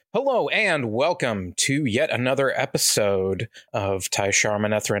Hello and welcome to yet another episode of Ty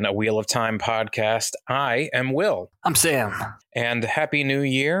Sharmanethran, a Wheel of Time podcast. I am Will. I'm Sam. And Happy New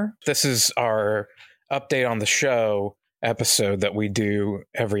Year. This is our update on the show episode that we do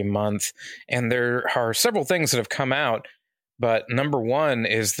every month. And there are several things that have come out. But number one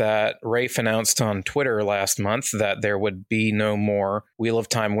is that Rafe announced on Twitter last month that there would be no more Wheel of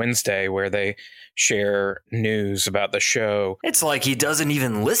Time Wednesday, where they share news about the show. It's like he doesn't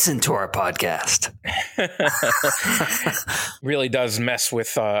even listen to our podcast. Really does mess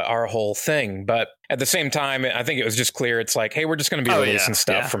with our whole thing. But at the same time, I think it was just clear. It's like, hey, we're just going to be releasing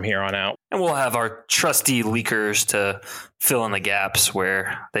stuff from here on out. And we'll have our trusty leakers to fill in the gaps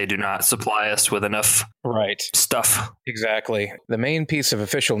where they do not supply us with enough stuff. Exactly. The main piece of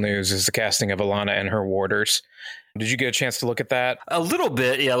official news is the casting of Alana and her warders. Did you get a chance to look at that? A little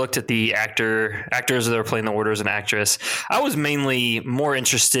bit. Yeah, I looked at the actors that are playing the warders and actress. I was mainly more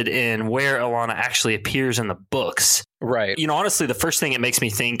interested in where Alana actually appears in the books. Right. You know, honestly, the first thing it makes me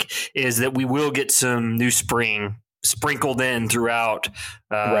think is that we will get some new spring sprinkled in throughout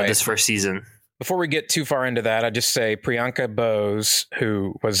this first season. Before we get too far into that, I just say Priyanka Bose,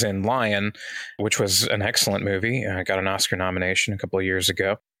 who was in Lion, which was an excellent movie, got an Oscar nomination a couple of years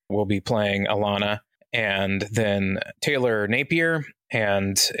ago, will be playing Alana. And then Taylor Napier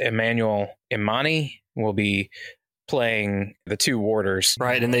and Emmanuel Imani will be playing the two warders.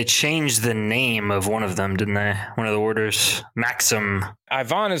 Right, and they changed the name of one of them, didn't they? One of the warders, Maxim.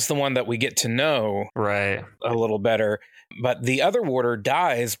 Ivan is the one that we get to know a little better. But the other warder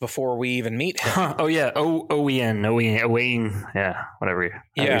dies before we even meet him. Oh, yeah. Owain. Yeah, whatever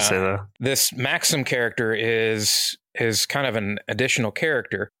you say, though. This Maxim character is kind of an additional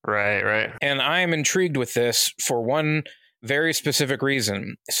character. Right. And I am intrigued with this for one very specific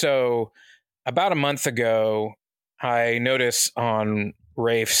reason. So about a month ago, I noticed on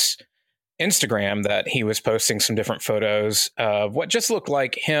Rafe's Instagram that he was posting some different photos of what just looked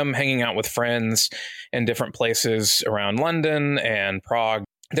like him hanging out with friends in different places around London and Prague.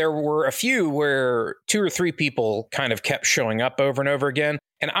 There were a few where 2 or 3 people kind of kept showing up over and over again.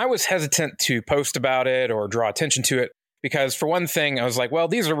 And I was hesitant to post about it or draw attention to it because, for one thing, I was like, well,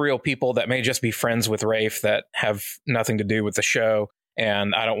 these are real people that may just be friends with Rafe that have nothing to do with the show.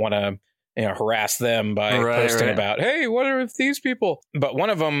 And I don't want to harass them by posting about, hey, what are these people? But one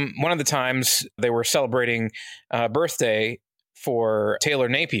of the times they were celebrating birthday for Taylor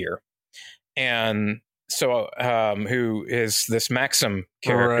Napier. And so who is this Maxim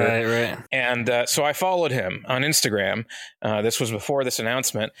character. Right. And so I followed him on Instagram. This was before this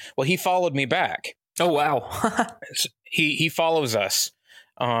announcement. Well, he followed me back. Oh, wow. He follows us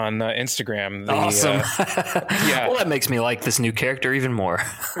on Instagram. Awesome. Yeah. Well, that makes me like this new character even more.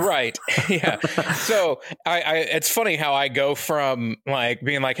 Right. Yeah. So it's funny how I go from like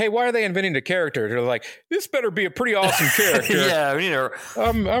being like, hey, why are they inventing a character? To like, this better be a pretty awesome character. Yeah.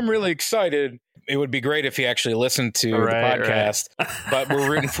 I'm really excited. It would be great if he actually listened to the podcast, but we're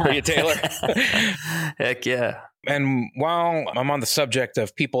rooting for you, Taylor. Heck yeah. And while I'm on the subject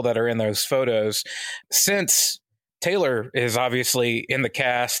of people that are in those photos, since Taylor is obviously in the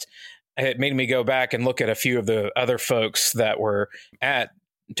cast, it made me go back and look at a few of the other folks that were at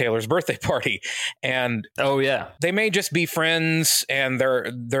Taylor's birthday party. And they may just be friends, and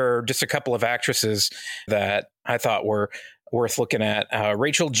there are just a couple of actresses that I thought were worth looking at.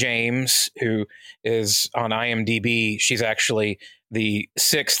 Rachel James, who is on IMDb, she's actually the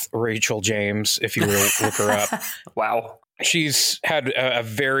 6th Rachel James, if you will look her up. Wow. She's had a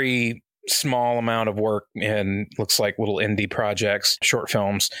very small amount of work in, looks like, little indie projects, short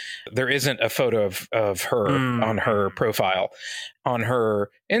films. There isn't a photo of her on her profile. On her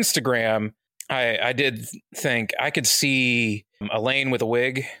Instagram, I did think I could see Elaine with a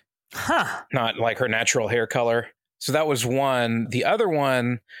wig, not like her natural hair color. So that was one. The other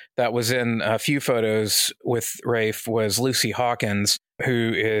one that was in a few photos with Rafe was Lucy Hawkins,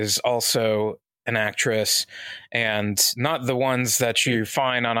 who is also an actress, and not the ones that you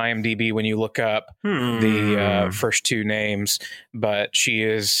find on IMDb when you look up the first 2 names, but she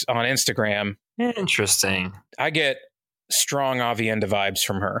is on Instagram. Interesting. I get strong Avienda vibes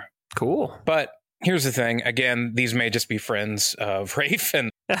from her. Cool. But here's the thing. Again, these may just be friends of Rafe. And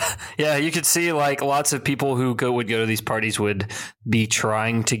yeah, you could see like lots of people who would go to these parties would be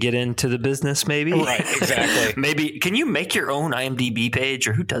trying to get into the business, maybe. Right, exactly. Maybe. Can you make your own IMDb page,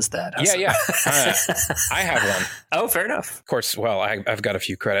 or who does that? Yeah. I have one. Oh, fair enough. Of course, well, I've got a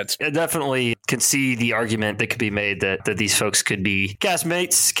few credits. Definitely can see the argument that could be made that these folks could be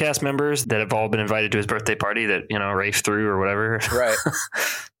castmates, cast members that have all been invited to his birthday party that, Rafe threw or whatever. Right.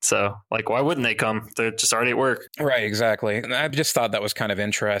 So, why wouldn't they come? They're just already at work. Right, exactly. And I just thought that was kind of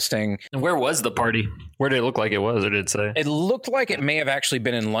interesting. And where was the party? Where did it look like it was, or did it say? It looked like it may have actually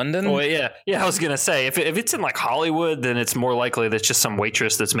been in London. Oh, yeah. Yeah, I was going to say, if it's in Hollywood, then it's more likely that's just some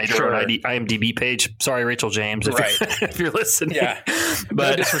waitress that's made her own IMDb page. Sorry, Rachel James, if you're listening. Yeah. But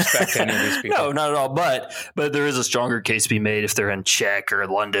no disrespect to any of these people. No, not at all. But there is a stronger case to be made if they're in Czech or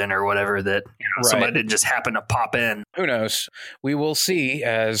London or whatever that somebody didn't just happen to pop in. Who knows? We will see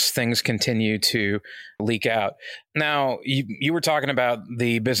as things continue to leak out. Now, you were talking about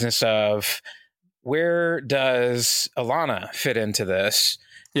the business of where does Alana fit into this?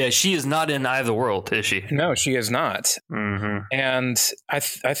 Yeah, she is not in Eye of the World, is she? No, she is not. Mm-hmm. And I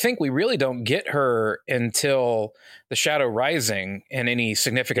think we really don't get her until The Shadow Rising in any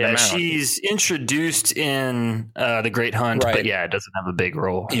significant amount. She's introduced in The Great Hunt, but it doesn't have a big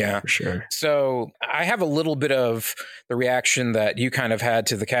role. Yeah, for sure. So I have a little bit of the reaction that you kind of had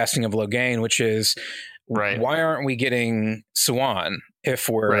to the casting of Logain, which is, why aren't we getting Swan? If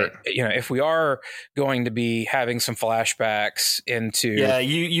we're, if we are going to be having some flashbacks into,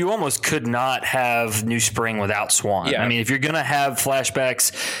 you almost could not have New Spring without Swan. Yeah. I mean, if you're going to have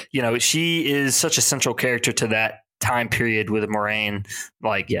flashbacks, she is such a central character to that time period with Moraine.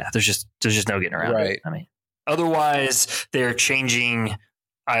 There's just no getting around it. I mean, otherwise they're changing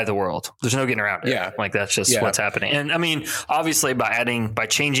Eye of the World. There's no getting around it. Yeah. That's just what's happening. And I mean, obviously by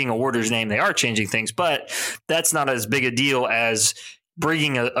changing a warder's name, they are changing things, but that's not as big a deal as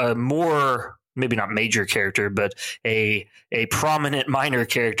bringing a more, maybe not major character, but a prominent minor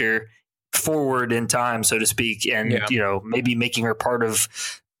character forward in time, so to speak. And, maybe making her part of,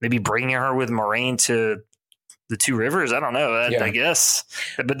 maybe bringing her with Moraine to the Two Rivers. I don't know. I guess,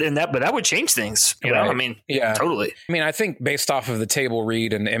 but that would change things. You know, I mean, totally. I mean, I think based off of the table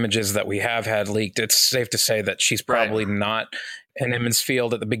read and images that we have had leaked, it's safe to say that she's probably not in Emond's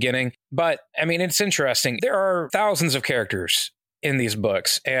Field at the beginning. But I mean, it's interesting. There are thousands of characters in these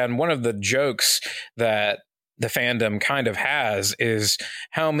books, and one of the jokes that the fandom kind of has is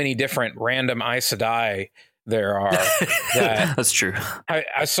how many different random Aes Sedai there are. That's true.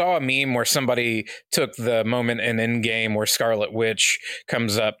 I saw a meme where somebody took the moment in Endgame where Scarlet Witch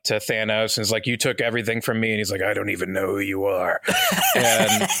comes up to Thanos and is like, "You took everything from me," and he's like, "I don't even know who you are."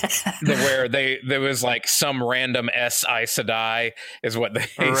 And there was like some random Aes Sedai is what they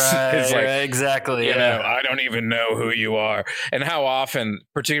is like, exactly. I don't even know who you are. And how often,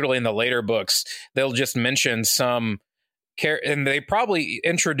 particularly in the later books, they'll just mention some and they probably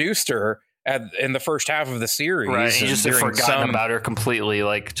introduced her in the first half of the series, right? You just have forgotten about her completely,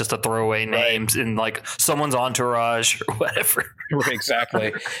 like just a throwaway names in like someone's entourage or whatever.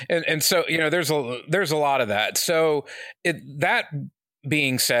 Exactly, and so there's a lot of that. So that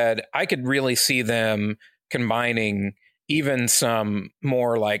being said, I could really see them combining even some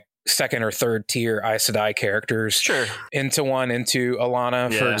more like second or third tier Aes Sedai characters into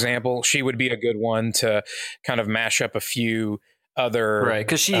Alana, for example. She would be a good one to kind of mash up a few other,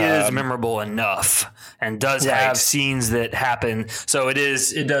 because she is memorable enough and does have scenes that happen, so it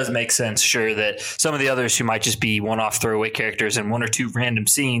does make sense that some of the others who might just be one-off throwaway characters in one or two random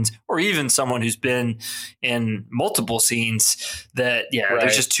scenes, or even someone who's been in multiple scenes, that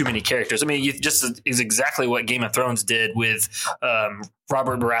there's just too many characters. I mean, is exactly what Game of Thrones did with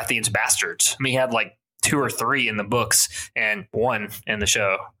Robert Baratheon's bastards. I mean, he had like 2 or 3 in the books and 1 in the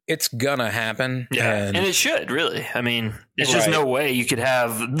show. It's gonna happen. And it should, really. I mean, there's just no way you could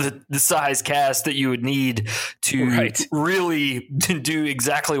have the size cast that you would need to really do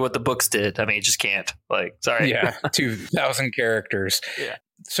exactly what the books did. I mean, you just can't. Like, sorry. Yeah, 2,000 characters. Yeah.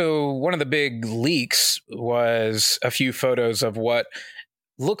 So one of the big leaks was a few photos of what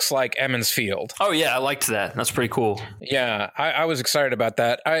looks like Emond's Field. Oh yeah, I liked that. That's pretty cool. Yeah, I was excited about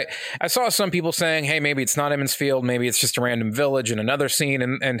that. I saw some people saying, hey, maybe it's not Emond's Field, maybe it's just a random village in another scene,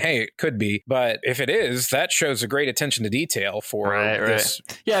 and hey, it could be. But if it is, that shows a great attention to detail for this.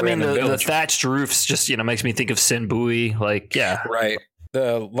 Yeah, I mean the thatched roofs just makes me think of Sin Bui. Right.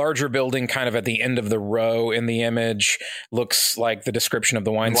 The larger building kind of at the end of the row in the image looks like the description of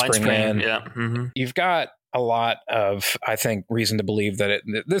the Wine Spring Inn. Yeah. Mm-hmm. You've got a lot of, I think, reason to believe that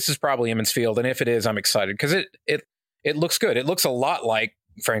this is probably Emond's Field, and if it is, I'm excited because it looks good. It looks a lot like,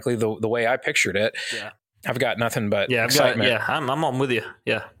 frankly, the way I pictured it. Yeah, I've got nothing but excitement. I'm on with you.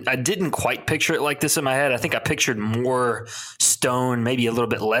 Yeah, I didn't quite picture it like this in my head. I think I pictured more stone, maybe a little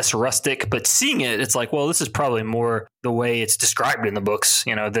bit less rustic. But seeing it, it's like, well, this is probably more the way it's described in the books,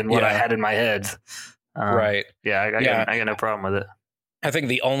 than what I had in my head. Right. Yeah, I got no problem with it. I think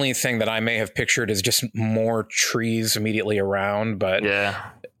the only thing that I may have pictured is just more trees immediately around, but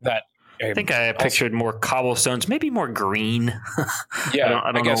that. I think I pictured more cobblestones, maybe more green. Yeah,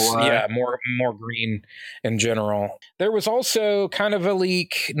 I guess know why. Yeah, more green in general. There was also kind of a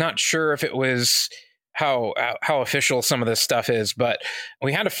leak. Not sure if it was how official some of this stuff is, but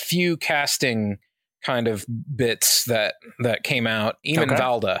we had a few casting kind of bits that came out. Eamon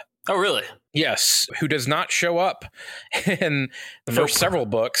Valda. Oh, really? Yes, who does not show up in the first several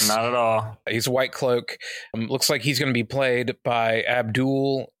books. Not at all. He's a White Cloak. Looks like he's going to be played by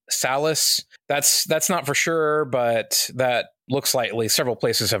Abdul Salas. That's not for sure, but that looks likely. Several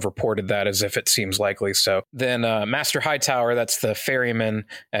places have reported that as if it seems likely. So then Master Hightower, that's the ferryman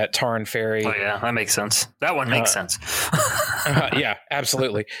at Tarn Ferry. Oh, yeah, that makes sense. That one makes sense. Yeah,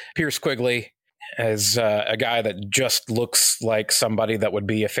 absolutely. Pierce Quigley as a guy that just looks like somebody that would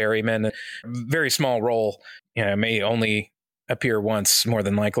be a ferryman. Very small role, may only appear once, more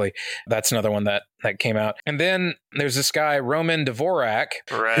than likely. That's another one that came out. And then there's this guy, Roman Dvorak.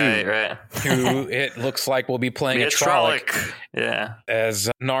 Right. Who it looks like will be playing a Trolloc. Yeah. As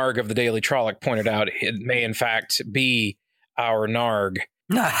Narg of the Daily Trolloc pointed out, it may in fact be our Narg.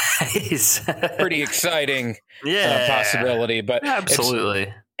 Nice. Pretty exciting possibility. But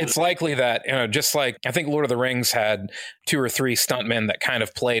absolutely. It's likely that, just like I think Lord of the Rings had 2 or 3 stuntmen that kind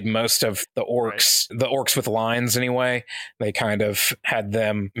of played most of the orcs, the orcs with lines anyway. They kind of had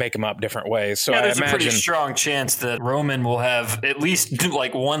them make them up different ways. So there's a pretty strong chance that Roman will have at least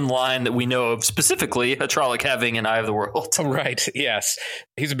like one line that we know of, specifically a Trolloc having an Eye of the World. Right. Yes.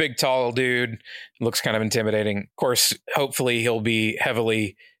 He's a big, tall dude. Looks kind of intimidating. Of course, hopefully he'll be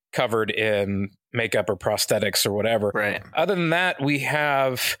heavily covered in makeup or prosthetics or whatever. Right. Other than that, we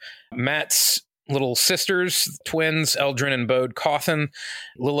have Matt's little sisters, twins, Eldrin and Bode Cawthon,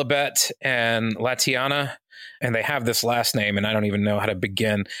 Lilibet and Latiana, and they have this last name, and I don't even know how to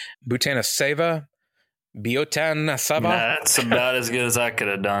begin. Butana Seva? Biotan Saba? That's about as good as I could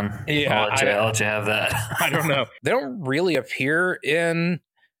have done. Yeah. I'll let you have that. I don't know. They don't really appear in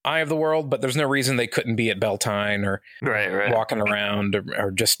Eye of the World, but there's no reason they couldn't be at Beltane or walking around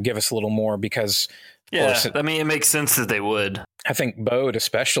or just give us a little more because, of course, I mean, it makes sense that they would. I think Bode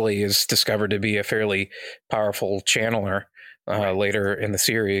especially is discovered to be a fairly powerful channeler later in the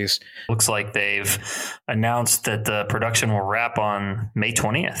series. Looks like they've announced that the production will wrap on May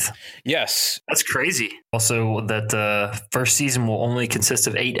 20th. Yes. That's crazy. Also, that the first season will only consist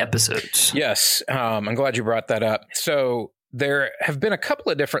of 8 episodes. Yes. I'm glad you brought that up. So there have been a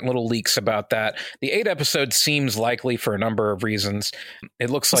couple of different little leaks about that. The 8 episodes seems likely for a number of reasons. It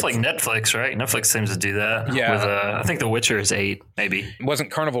looks like Netflix, right? Netflix seems to do that. Yeah. With, I think The Witcher is 8, maybe.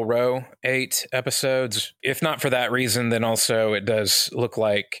 Wasn't Carnival Row 8 episodes? If not for that reason, then also it does look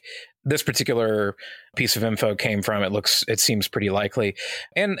like this particular piece of info came from. It seems pretty likely.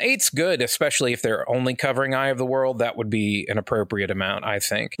 And 8's good, especially if they're only covering Eye of the World. That would be an appropriate amount, I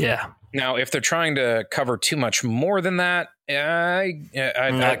think. Yeah. Now, if they're trying to cover too much more than that,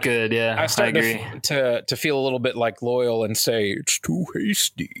 not good. Yeah, I start to feel a little bit like Loyal and say it's too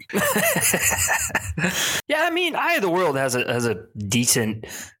hasty. Yeah, I mean, Eye of the World has a decent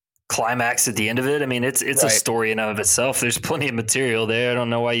climax at the end of it. I mean, it's a story in and of itself. There's plenty of material there. I don't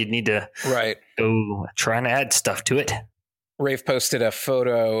know why you'd need to go trying to add stuff to it. Rafe posted a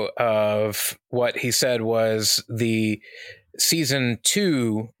photo of what he said was the season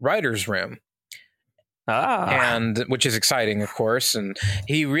 2 writer's room. And which is exciting, of course. And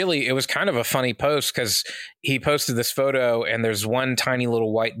it was kind of a funny post because he posted this photo and there's one tiny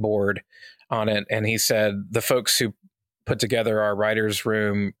little whiteboard on it. And he said the folks who put together our writer's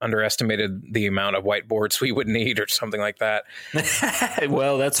room underestimated the amount of whiteboards we would need or something like that.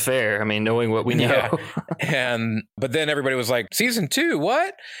 Well, that's fair. I mean, knowing what we know. Yeah. But then everybody was like, season 2,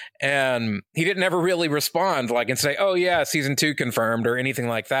 what? And he didn't ever really respond and say, oh yeah, season 2 confirmed or anything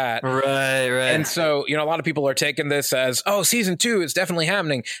like that. Right. And so, a lot of people are taking this as, oh, season 2 is definitely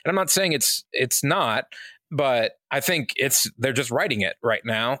happening. And I'm not saying it's not, but I think they're just writing it right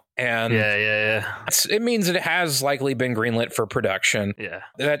now. And it means it has likely been greenlit for production. Yeah.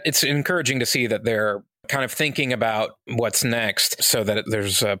 That it's encouraging to see that they're kind of thinking about what's next so that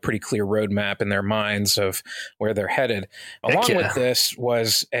there's a pretty clear roadmap in their minds of where they're headed. Along with this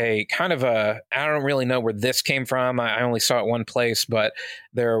was a kind of I don't really know where this came from. I only saw it one place, but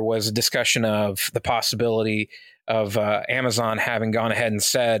there was a discussion of the possibility of Amazon having gone ahead and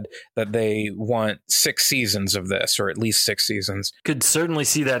said that they want 6 seasons of this, or at least 6 seasons. Could certainly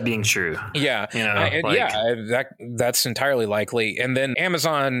see that being true. Yeah. That's entirely likely. And then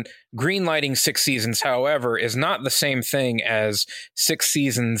Amazon greenlighting 6 seasons, however, is not the same thing as 6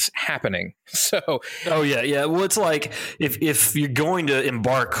 seasons happening. So, well, it's like if you're going to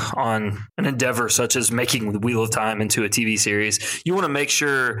embark on an endeavor such as making the Wheel of Time into a TV series, you want to make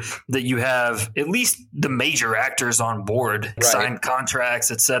sure that you have at least the major actors on board, signed contracts,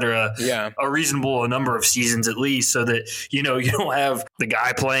 etc. A reasonable number of seasons at least, so that you don't have the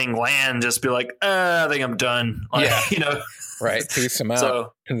guy playing Land just be like, I think I'm done. Right. Peace him out.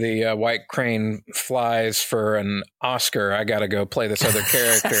 So, the White Crane flies for an Oscar. I got to go play this other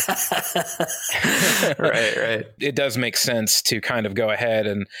character. Right. It does make sense to kind of go ahead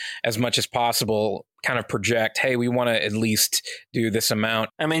and, as much as possible, kind of project, hey, we want to at least do this amount.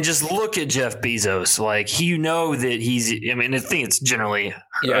 I mean, just look at Jeff Bezos. Like, that I think it's generally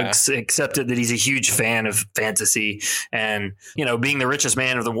accepted that he's a huge fan of fantasy, and, being the richest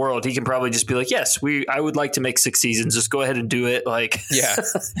man of the world, he can probably just be like, yes, I would like to make 6 seasons. Just go ahead and do it. Like,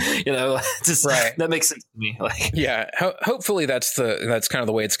 that makes sense to me. Like, hopefully that's kind of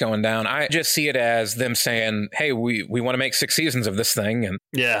the way it's going down. I just see it as them saying, hey, we want to make 6 seasons of this thing. And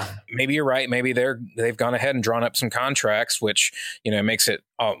maybe you're right. Maybe they've gone ahead and drawn up some contracts, which, makes it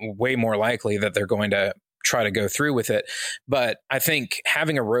way more likely that they're going to try to go through with it. But I think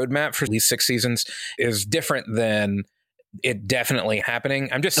having a roadmap for at least 6 seasons is different than it definitely happening.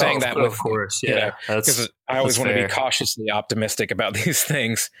 I'm just saying of course. Yeah. Because I always want to be cautiously optimistic about these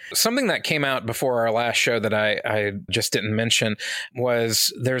things. Something that came out before our last show that I just didn't mention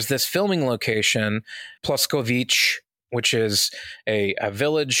was there's this filming location, Ploskovice, which is a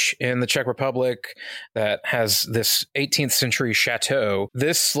village in the Czech Republic that has this 18th century chateau.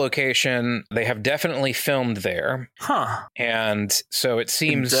 This location, they have definitely filmed there. Huh. And so it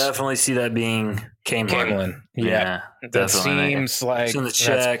seems... definitely see that being Camelin. Yeah. That seems like... It's in the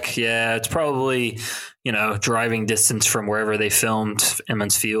Czech. Yeah. It's probably, driving distance from wherever they filmed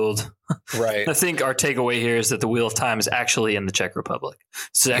Emond's Field. Right. I think our takeaway here is that the Wheel of Time is actually in the Czech Republic.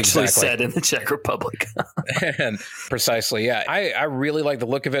 It's actually set in the Czech Republic. And precisely, yeah. I really like the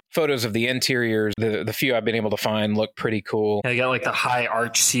look of it. Photos of the interiors, the few I've been able to find look pretty cool. Yeah, you got like the high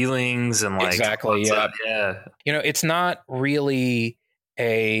arch ceilings and like... Exactly, yeah. Yeah. It's not really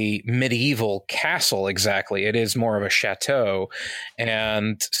a medieval castle exactly. It is more of a chateau.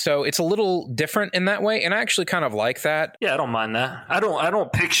 And so it's a little different in that way. And I actually kind of like that. Yeah, I don't mind that. I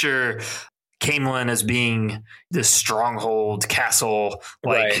don't picture Camelin as being this stronghold castle.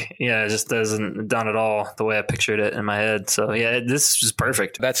 It just doesn't done at all the way I pictured it in my head. So this is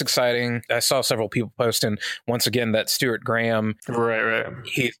perfect. That's exciting. I saw several people posting once again that Stuart Graham, right,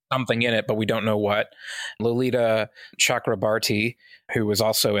 he's something in it, but we don't know what. Lolita Chakrabarti, who was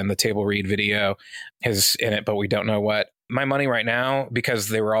also in the table read video, is in it, but we don't know what. My money right now, because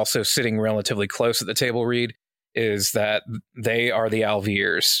they were also sitting relatively close at the table read, is that they are the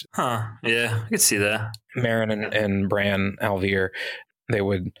Alviers. Huh. Yeah, I could see that. Marin and Bran Alvier, they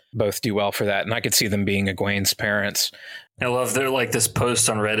would both do well for that. And I could see them being Egwene's parents. I love their this post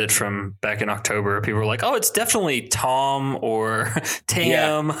on Reddit from back in October. People were like, "Oh, it's definitely Tom or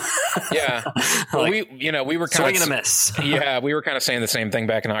Tam." Yeah. Well, we were kind swinging a miss. Yeah, we were kind of saying the same thing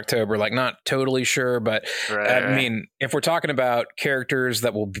back in October. Like, not totally sure, but I mean, if we're talking about characters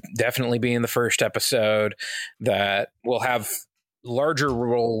that will definitely be in the first episode, that will have larger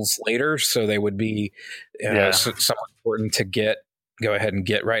roles later, so they would be somewhat important to go ahead and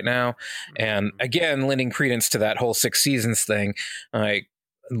get right now. And again, lending credence to that whole 6 seasons thing, like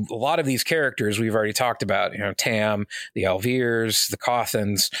a lot of these characters we've already talked about, Tam, the Alviers, the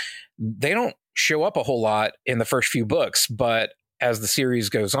Cothans, they don't show up a whole lot in the first few books, but as the series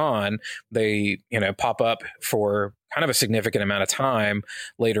goes on, they, pop up for kind of a significant amount of time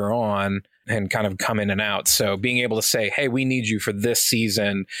later on and kind of come in and out. So being able to say, hey, we need you for this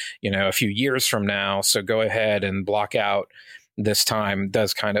season, a few years from now, so go ahead and block out this time,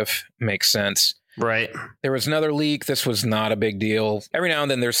 does kind of make sense. Right. There was another leak. This was not a big deal. Every now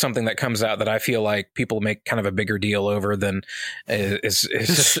and then there's something that comes out that I feel like people make kind of a bigger deal over than is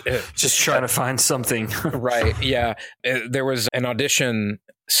just trying to find something. Right. Yeah. There was an audition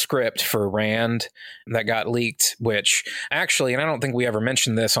script for Rand that got leaked, which actually, and I don't think we ever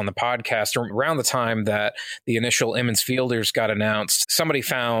mentioned this on the podcast, around the time that the initial Emond's Fielders got announced, somebody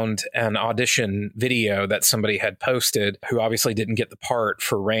found an audition video that somebody had posted who obviously didn't get the part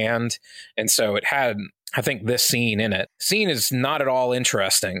for Rand. And so it had, I think, this scene in it. Scene is not at all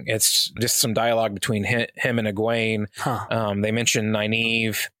interesting. It's just some dialogue between him and Egwene. Huh. They mentioned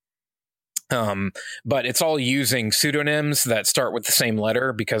Nynaeve. But it's all using pseudonyms that start with the same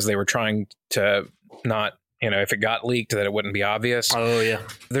letter because they were trying to not, if it got leaked, that it wouldn't be obvious. Oh, yeah.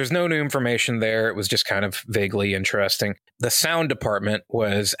 There's no new information there. It was just kind of vaguely interesting. The sound department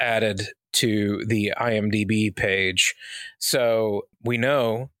was added to the IMDb page. So we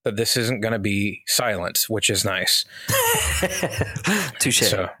know that this isn't going to be silent, which is nice. Touche.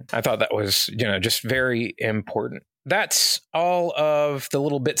 So I thought that was, just very important. That's all of the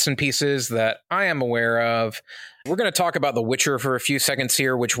little bits and pieces that I am aware of. We're going to talk about The Witcher for a few seconds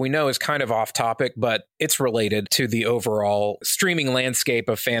here, which we know is kind of off topic, but it's related to the overall streaming landscape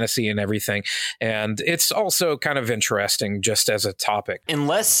of fantasy and everything. And it's also kind of interesting just as a topic.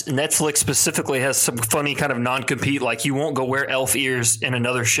 Unless Netflix specifically has some funny kind of non-compete, like you won't go wear elf ears in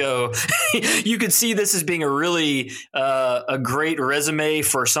another show, you could see this as being a really a great resume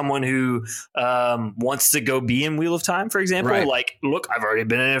for someone who wants to go be in Wheel of Time, for example. Right. Like, look, I've already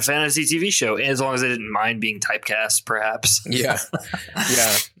been in a fantasy TV show, as long as they didn't mind being typecast, perhaps. Yeah.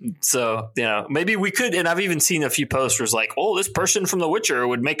 Yeah. So, maybe we could, and I've even seen a few posters like, oh, this person from The Witcher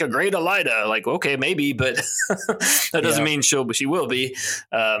would make a great Elida. Like, okay, maybe, but that doesn't mean she will be.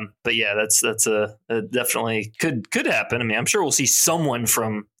 But yeah, that's a definitely could happen. I mean, I'm sure we'll see someone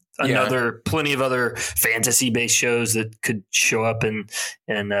from plenty of other fantasy based shows that could show up in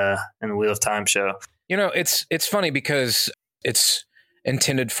the Wheel of Time show. It's funny because it's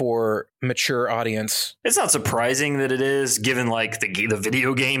intended for mature audience. It's not surprising that it is, given like the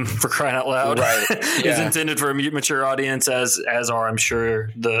video game, for crying out loud, right? is intended for a mature audience, as are, I'm sure,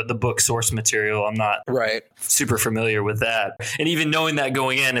 the book source material. I'm not super familiar with that, and even knowing that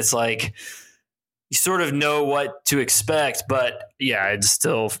going in, it's like you sort of know what to expect. But yeah, it's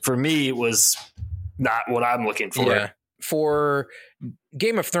still, for me, it was not what I'm looking for. Yeah. For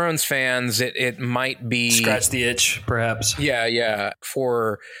Game of Thrones fans, it might be scratch the itch, perhaps. Yeah.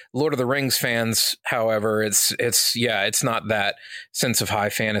 For Lord of the Rings fans, however, it's not that sense of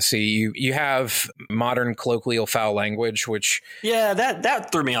high fantasy. You have modern colloquial foul language, which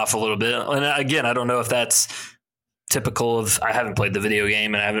that threw me off a little bit. And again, I don't know if that's typical of, I haven't played the video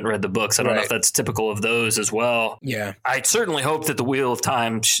game and I haven't read the books. I don't know if that's typical of those as well. Yeah. I certainly hope that the Wheel of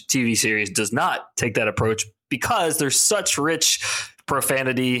Time TV series does not take that approach, because there's such rich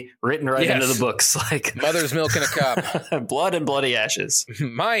profanity written into the books, like mother's milk in a cup, blood and bloody ashes.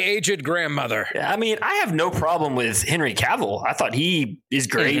 My aged grandmother. Yeah, I mean, I have no problem with Henry Cavill. I thought he is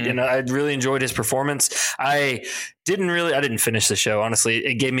great, and I really enjoyed his performance. I didn't finish the show, honestly.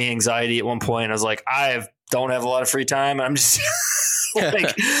 It gave me anxiety at one point. I was like, I don't have a lot of free time. I'm just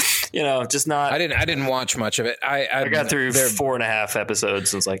like, just not. I didn't watch much of it. I got through 4.5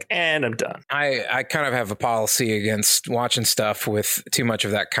 episodes and was like, and I'm done. I kind of have a policy against watching stuff with too much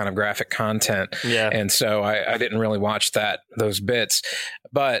of that kind of graphic content. Yeah. And so I didn't really watch those bits,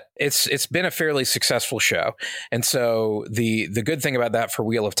 but it's been a fairly successful show. And so the good thing about that for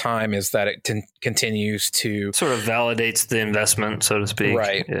Wheel of Time is that it continues to sort of validates the investment, so to speak.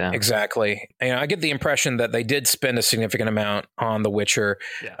 Right. Yeah. Exactly. I get the impression that they did spend a significant amount on The Witcher,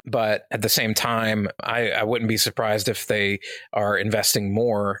 but at the same time, I wouldn't be surprised if they are investing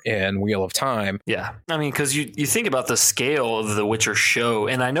more in Wheel of Time. Yeah. I mean, because you think about the scale of the Witcher show,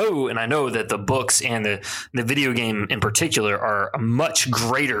 and I know that the books and the video game in particular are a much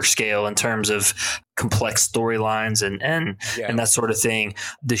greater scale in terms of complex storylines and that sort of thing.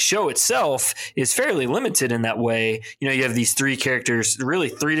 The show itself is fairly limited in that way. You have these three characters, really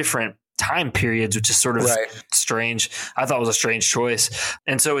three different time periods, which is sort of strange. I thought it was a strange choice.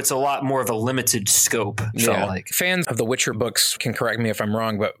 And so it's a lot more of a limited scope, felt like. Fans of the Witcher books can correct me if I'm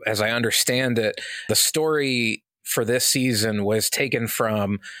wrong, but as I understand it, the story for this season was taken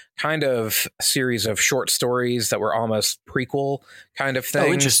from kind of a series of short stories that were almost prequel kind of thing.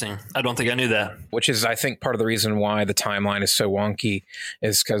 Oh, interesting. I don't think I knew that. Which is, I think, part of the reason why the timeline is so wonky,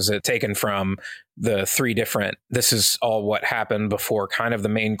 is because it's taken from the three different, this is all what happened before kind of the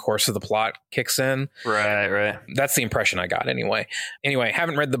main course of the plot kicks in. Right. That's the impression I got anyway.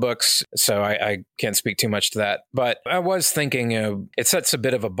 Haven't read the books, so I can't speak too much to that. But I was thinking it sets a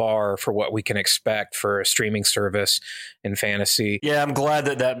bit of a bar for what we can expect for a streaming service in fantasy. Yeah, I'm glad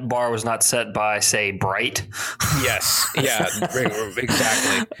that bar was not set by, say, Bright. Yes. Yeah,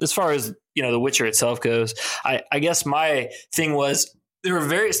 exactly. As far as, The Witcher itself goes, I guess my thing was, there were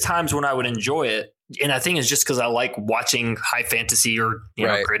various times when I would enjoy it, And I think it's just because I like watching high fantasy or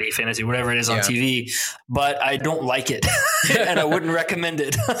gritty fantasy, whatever it is on TV, but I don't like it, and I wouldn't recommend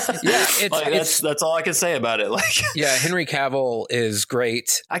it. That's all I can say about it. Henry Cavill is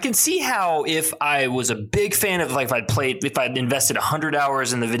great. I can see how if I was a big fan of if I'd invested 100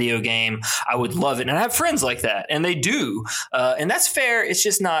 hours in the video game, I would love it, and I have friends like that, and they do, and that's fair. It's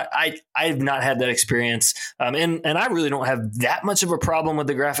just not. I've not had that experience, and I really don't have that much of a problem with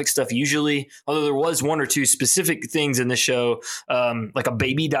the graphic stuff usually, although there was one or two specific things in the show, like a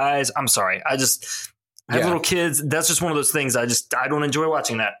baby dies. I'm sorry. I have little kids. That's just one of those things. I don't enjoy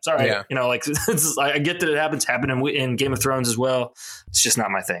watching that. Sorry. Yeah. I get that it happened in Game of Thrones as well. It's just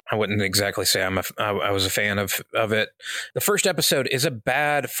not my thing. I wouldn't exactly say I was a fan of it. The first episode is a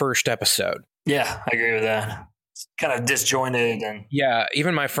bad first episode. Yeah, I agree with that. Kind of disjointed and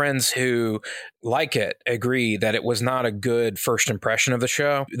even my friends who like it agree that it was not a good first impression of the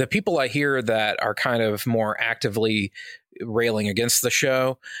show. The people I hear that are kind of more actively railing against the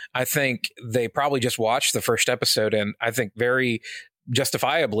show, I think they probably just watched the first episode and I think very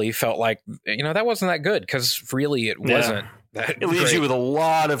justifiably felt like, that wasn't that good, because really it wasn't. It leaves you with a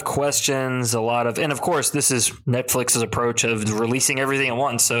lot of questions, and of course, this is Netflix's approach of releasing everything at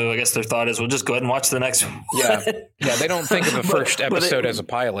once. So I guess their thought is, we'll just go ahead and watch the next one. Yeah. They don't think of the first episode as a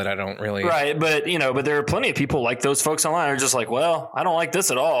pilot. I don't really. Right. But, but there are plenty of people like those folks online are just like, well, I don't like this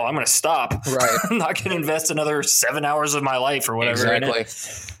at all. I'm going to stop. Right. I'm not going to invest another 7 hours of my life or whatever. Exactly. I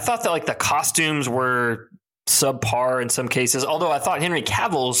thought that the costumes were subpar in some cases, although I thought Henry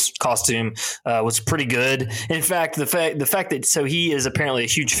Cavill's costume was pretty good. In fact, the fact that he is apparently a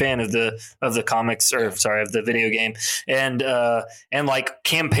huge fan of the comics, of the video game, and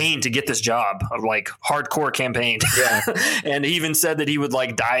campaigned to get this job, hardcore campaigned. Yeah. And he even said that he would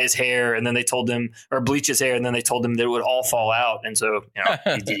dye his hair, and then they told him, or bleach his hair, and then they told him that it would all fall out, and so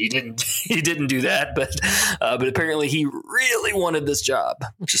he didn't do that, but apparently he really wanted this job,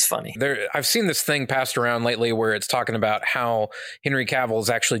 which is funny. I've seen this thing passed around lately where it's talking about how Henry Cavill is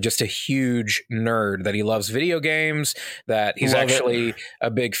actually just a huge nerd, that he loves video games, that he's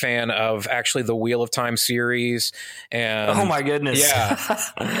a big fan of the Wheel of Time series. And oh my goodness. Yeah.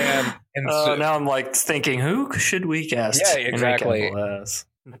 and so, now I'm thinking, who should we cast? Yeah, exactly.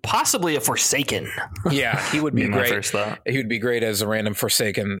 Possibly a Forsaken. Yeah, he would be great. He would be great as a random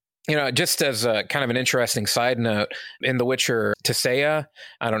Forsaken. Just as a kind of an interesting side note, in The Witcher, Tissaia,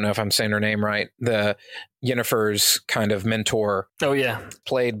 I don't know if I'm saying her name right, the Yennefer's kind of mentor. Oh, yeah.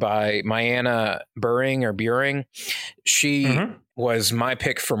 Played by Mayanna Buring. She was my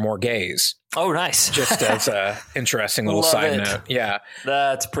pick for Morghese. Oh, nice. Just as a interesting little side note. Yeah.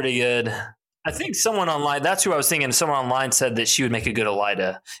 That's pretty good. I think someone online, that's who I was thinking, someone online said that she would make a good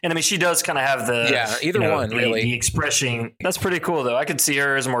Elyda. And I mean, she does kind of have the expression. That's pretty cool, though. I could see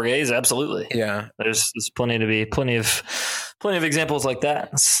her as Morghese, absolutely. Yeah. There's plenty of examples like that.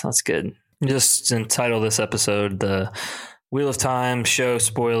 That's good. Just entitle this episode The Wheel of Time, show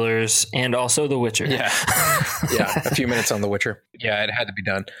spoilers, and also The Witcher. Yeah. A few minutes on The Witcher. Yeah, it had to be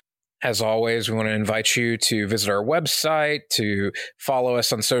done. As always, we want to invite you to visit our website, to follow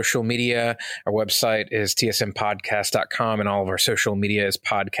us on social media. Our website is tsmpodcast.com, and all of our social media is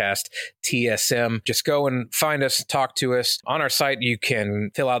podcast TSM. Just go and find us, talk to us. On our site, you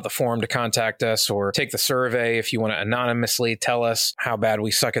can fill out the form to contact us or take the survey if you want to anonymously tell us how bad we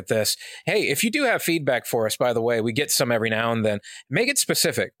suck at this. Hey, if you do have feedback for us, by the way, we get some every now and then. Make it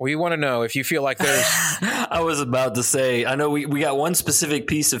specific. We want to know if you feel like there's... I was about to say, I know we got one specific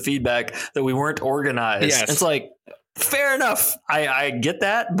piece of feedback that we weren't organized. Yes. It's fair enough. I get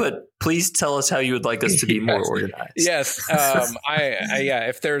that, but please tell us how you would like us to be more organized. Yes.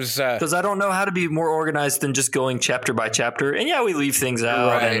 If there's... Because I don't know how to be more organized than just going chapter by chapter. And we leave things out,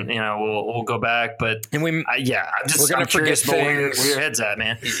 right. And, we'll go back. But and we're going to forget things. Where your head's at,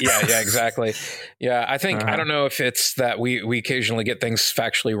 man. Yeah, exactly. Yeah, I think, I don't know if it's that we occasionally get things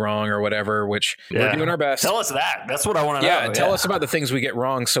factually wrong or whatever, which we're doing our best. Tell us that. That's what I want to know. Yeah, tell us about the things we get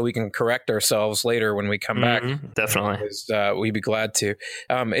wrong so we can correct ourselves later when we come back. Definitely. Because, we'd be glad to.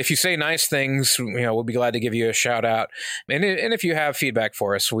 If you say nice things, we'll be glad to give you a shout out. And if you have feedback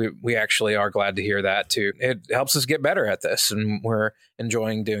for us, we actually are glad to hear that too. It helps us get better at this, and we're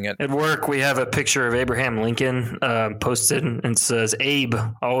enjoying doing it. At work, we have a picture of Abraham Lincoln posted, and says, "Abe,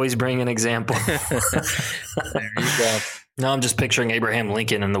 always bring an example." There you go. No, I'm just picturing Abraham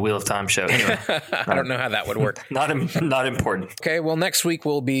Lincoln in the Wheel of Time show. Anyway, I don't know how that would work. Not important. Okay, well, next week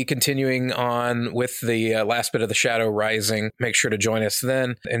we'll be continuing on with the last bit of the Shadow Rising. Make sure to join us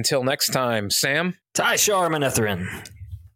then. Until next time, Sam. Ty Sharman Etherin.